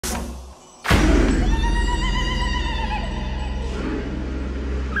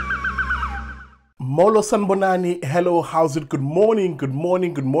Molo Sanbonani, hello, how's it? Good morning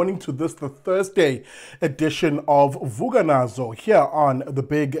to this, the Thursday edition of Vuka Nazo here on the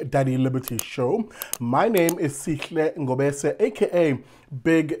Big Daddy Liberty Show. My name is Sihle Ngobese, aka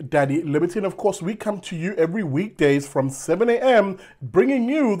Big Daddy Liberty, and of course we come to you every weekdays from 7 a.m. bringing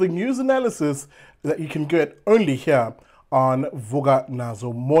you the news analysis that you can get only here on Vuka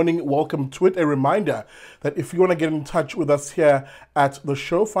Nazo. Morning, welcome to it. A reminder that if you want to get in touch with us here at the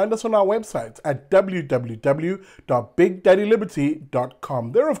show, find us on our website at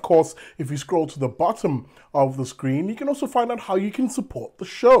www.bigdaddyliberty.com. There, of course, if you scroll to the bottom of the screen, you can also find out how you can support the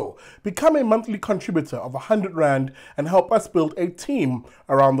show. Become a monthly contributor of 100 Rand and help us build a team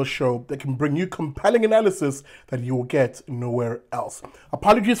around the show that can bring you compelling analysis that you will get nowhere else.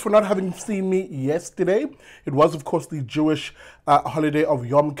 Apologies for not having seen me yesterday. It was, of course, the Jewish holiday of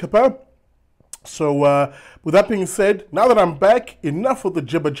Yom Kippur. So with that being said, now that I'm back, enough of the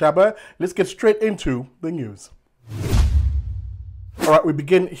jibber jabber. Let's get straight into the news. All right, we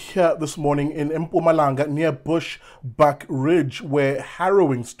begin here this morning in Mpumalanga near Bushbuck Ridge, where a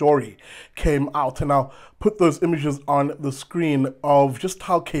harrowing story came out. And I'll put those images on the screen of just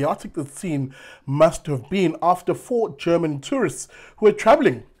how chaotic the scene must have been after 4 German tourists who were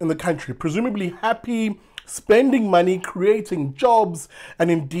traveling in the country, presumably happy, spending money, creating jobs, and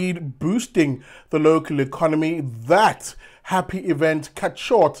indeed boosting the local economy. That happy event cut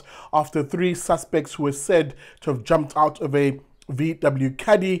short after 3 suspects who were said to have jumped out of a VW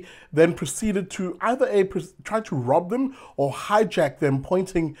Caddy then proceeded to either try to rob them or hijack them,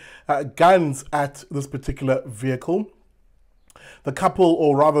 pointing guns at this particular vehicle. The couple,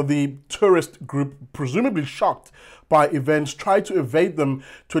 or rather the tourist group, presumably shocked by events, tried to evade them,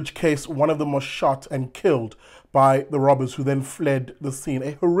 to which case one of them was shot and killed by the robbers, who then fled the scene.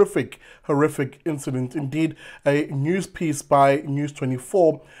 A horrific incident. Indeed, a news piece by News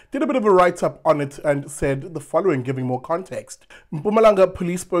 24 did a bit of a write-up on it and said the following, giving more context. Mpumalanga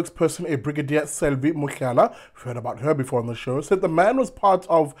police spokesperson, a Brigadier Selvi Mukhala, we've heard about her before on the show, said the man was part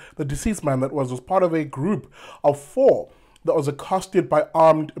of, the deceased man that was part of a group of 4 that was accosted by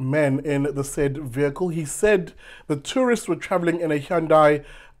armed men in the said vehicle. He said the tourists were traveling in a Hyundai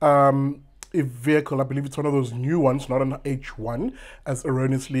vehicle. I believe it's one of those new ones, not an H1, as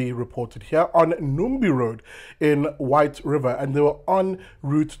erroneously reported here, on Numbi Road in White River. And they were en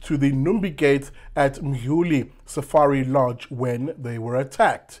route to the Numbi Gate at Mhuli Safari Lodge when they were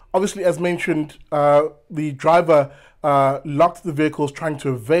attacked. Obviously, as mentioned, the driver locked the vehicles trying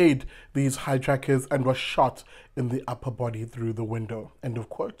to evade these hijackers and was shot in the upper body through the window. End of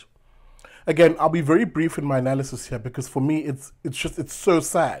quote. Again, I'll be very brief in my analysis here because for me it's so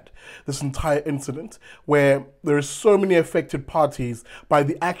sad, this entire incident, where there are so many affected parties by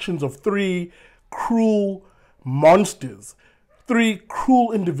the actions of 3 cruel monsters, 3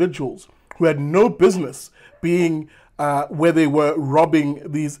 cruel individuals who had no business being where they were robbing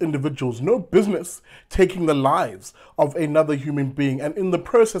these individuals, no business taking the lives of another human being, and in the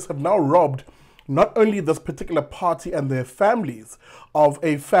process have now robbed not only this particular party and their families of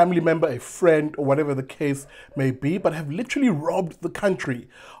a family member, a friend, or whatever the case may be, but have literally robbed the country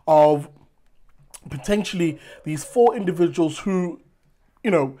of potentially these 4 individuals who,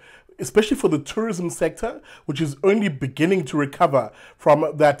 you know, especially for the tourism sector, which is only beginning to recover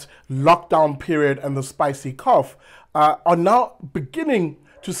from that lockdown period and the spicy cough, are now beginning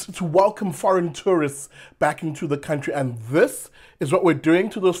to welcome foreign tourists back into the country. And this is what we're doing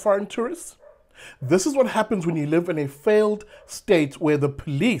to those foreign tourists. This is what happens when you live in a failed state where the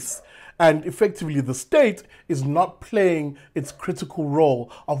police and effectively the state is not playing its critical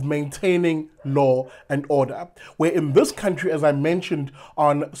role of maintaining law and order. Where in this country, as I mentioned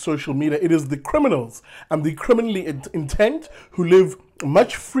on social media, it is the criminals and the criminally intent who live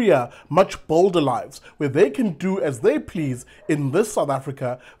much freer, much bolder lives, where they can do as they please in this South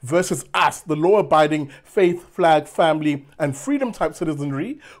Africa versus us, the law-abiding faith, flag, family, and freedom-type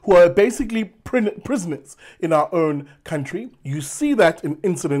citizenry who are basically prisoners in our own country. You see that in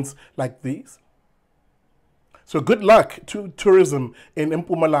incidents like these. So good luck to tourism in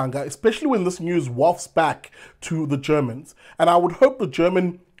Mpumalanga, especially when this news wafts back to the Germans. And I would hope the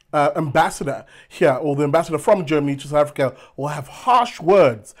German ambassador here, or the ambassador from Germany to South Africa, will have harsh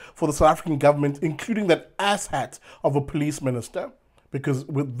words for the South African government, including that asshat of a police minister, because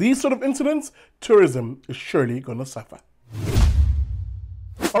with these sort of incidents, tourism is surely going to suffer.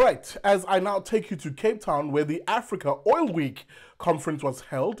 All right, as I now take you to Cape Town, where the Africa Oil Week conference was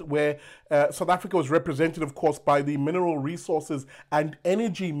held, where South Africa was represented, of course, by the Mineral Resources and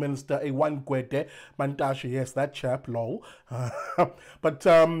Energy Minister, Mantashe, yes, that chap, lol. But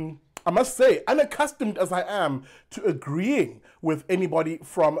I must say, unaccustomed as I am to agreeing with anybody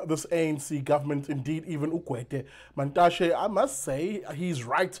from this ANC government, indeed even Ukwete Mantashe, I must say he's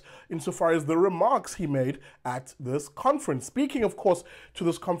right insofar as the remarks he made at this conference. Speaking, of course, to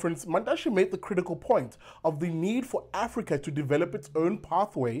this conference, Mantashe made the critical point of the need for Africa to develop its own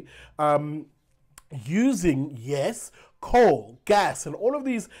pathway using, yes, coal, gas, and all of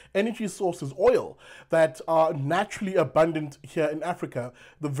these energy sources, oil, that are naturally abundant here in Africa.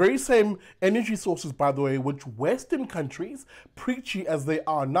 The very same energy sources, by the way, which Western countries, preachy as they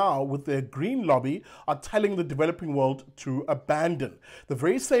are now with their green lobby, are telling the developing world to abandon. The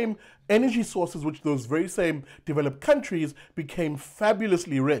very same energy sources which those very same developed countries became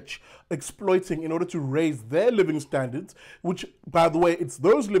fabulously rich, exploiting in order to raise their living standards, which, by the way, it's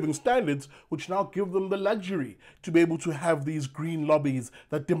those living standards which now give them the luxury to be able to have these green lobbies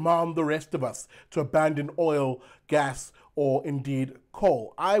that demand the rest of us to abandon oil, gas, or indeed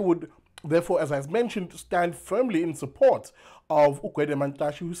coal. I would therefore, as I mentioned, stand firmly in support of Ukwete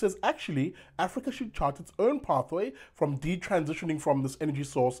Mantashe, who says actually Africa should chart its own pathway from detransitioning from this energy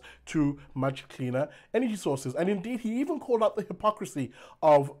source to much cleaner energy sources. And indeed, he even called out the hypocrisy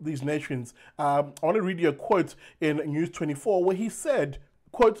of these nations. I want to read you a quote in News 24 where he said,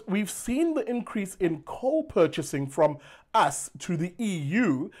 quote, "We've seen the increase in coal purchasing from us to the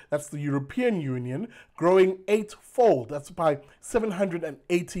EU, that's the European Union, growing eightfold. That's by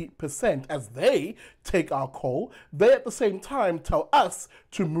 780% as they take our coal. They at the same time tell us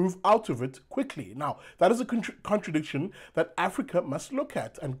to move out of it quickly." Now, that is a contradiction that Africa must look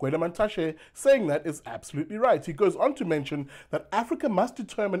at, and Ukwete Mantashe saying that is absolutely right. He goes on to mention that Africa must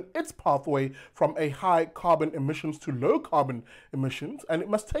determine its pathway from a high carbon emissions to low carbon emissions, and it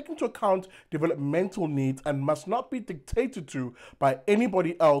must take into account developmental needs and must not be dictated to by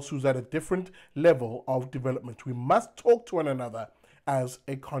anybody else who's at a different level of development. We must talk to one another as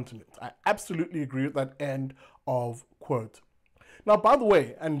a continent. I absolutely agree with that end of quote. Now, by the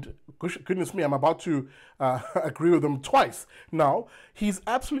way, and goodness me, I'm about to agree with him twice. Now, he's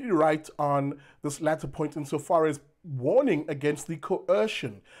absolutely right on this latter point insofar as warning against the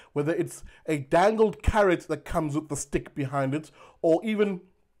coercion, whether it's a dangled carrot that comes with the stick behind it, or even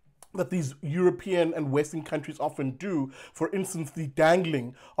that these European and Western countries often do. For instance, the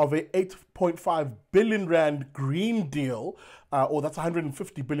dangling of a 8.5 billion rand Green Deal, or that's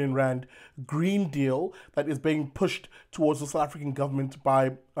 150 billion rand Green Deal that is being pushed towards the South African government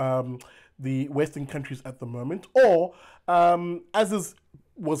by the Western countries at the moment, or as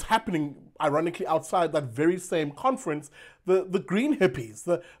was happening ironically outside that very same conference, the green hippies,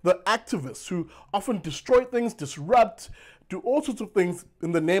 the activists who often destroy things, disrupt, do all sorts of things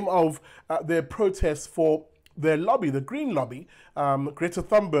in the name of their protests for their lobby, the green lobby. Greta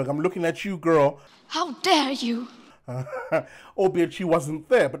Thunberg, I'm looking at you, girl. How dare you? Albeit she wasn't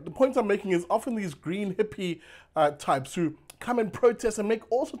there. But the point I'm making is often these green hippie types who come and protest and make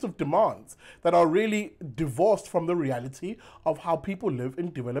all sorts of demands that are really divorced from the reality of how people live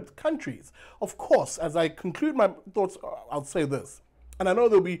in developed countries. Of course, as I conclude my thoughts, I'll say this. And I know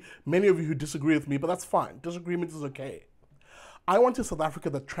there'll be many of you who disagree with me, but that's fine. Disagreement is okay. I want a South Africa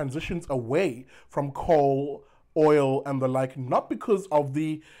that transitions away from coal, oil, and the like, not because of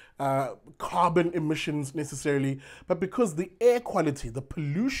the carbon emissions necessarily, but because the air quality, the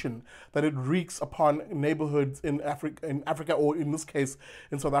pollution that it wreaks upon neighborhoods in Africa, or in this case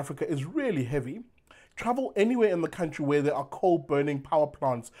in South Africa, is really heavy. Travel anywhere in the country where there are coal-burning power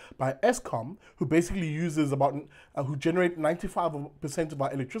plants by Eskom, who basically uses who generate 95% of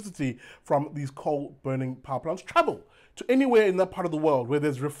our electricity from these coal-burning power plants. Travel to anywhere in that part of the world where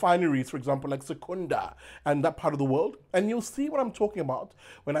there's refineries, for example, like Secunda and that part of the world, and you'll see what I'm talking about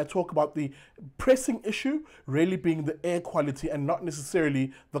when I talk about the pressing issue really being the air quality and not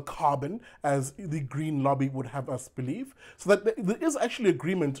necessarily the carbon, as the green lobby would have us believe. So that there is actually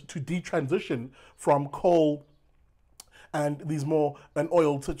agreement to detransition from coal and these oil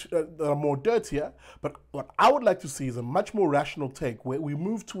that are more dirtier. But what I would like to see is a much more rational take where we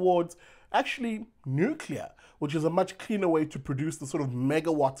move towards actually nuclear, which is a much cleaner way to produce the sort of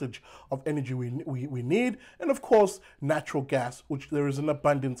megawattage of energy we need, and of course natural gas, which there is an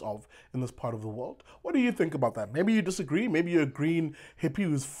abundance of in this part of the world. What do you think about that? Maybe you disagree, maybe you're a green hippie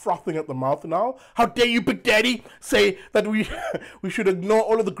who's frothing at the mouth now. How dare you, Big Daddy, say that we should ignore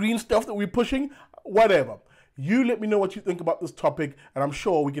all of the green stuff that we're pushing? Whatever. You let me know what you think about this topic, and I'm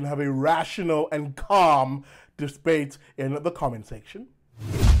sure we can have a rational and calm debate in the comment section.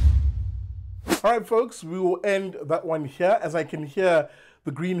 All right, folks, we will end that one here, as I can hear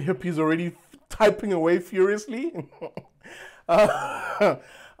the green hippies already typing away furiously.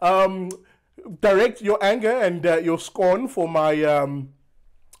 Direct your anger and your scorn for my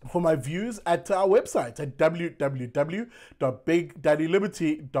for my views at our website at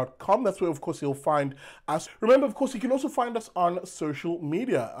www.bigdaddyliberty.com. That's where, of course, you'll find us. Remember, of course, you can also find us on social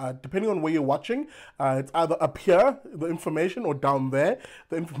media. Depending on where you're watching, it's either up here, the information, or down there,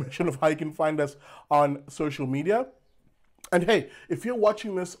 the information of how you can find us on social media. And hey, if you're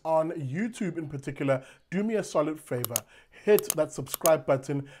watching this on YouTube in particular, do me a solid favor. Hit that subscribe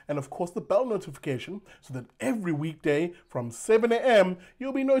button and, of course, the bell notification so that every weekday from 7 a.m.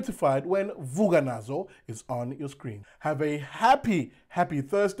 you'll be notified when Vuka Nazo is on your screen. Have a happy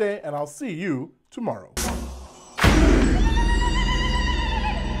Thursday, and I'll see you tomorrow.